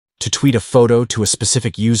To tweet a photo to a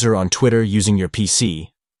specific user on Twitter using your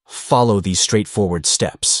PC, follow these straightforward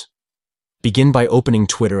steps. Begin by opening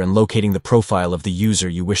Twitter and locating the profile of the user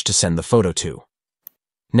you wish to send the photo to.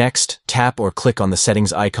 Next, tap or click on the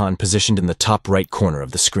settings icon positioned in the top right corner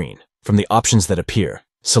of the screen. From the options that appear,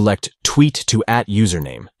 select Tweet to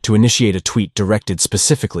 @username to initiate a tweet directed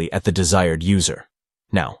specifically at the desired user.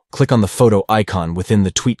 Now, click on the photo icon within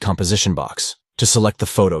the tweet composition box to select the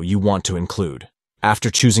photo you want to include.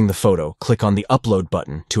 After choosing the photo, click on the Upload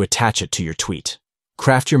button to attach it to your tweet.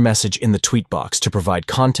 Craft your message in the tweet box to provide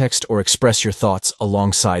context or express your thoughts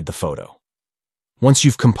alongside the photo. Once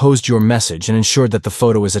you've composed your message and ensured that the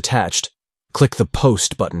photo is attached, click the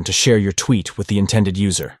Post button to share your tweet with the intended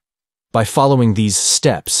user. By following these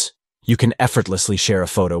steps, you can effortlessly share a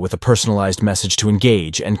photo with a personalized message to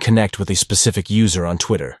engage and connect with a specific user on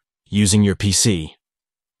Twitter using your PC.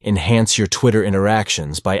 Enhance your Twitter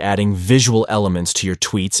interactions by adding visual elements to your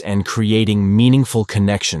tweets and creating meaningful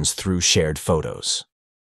connections through shared photos.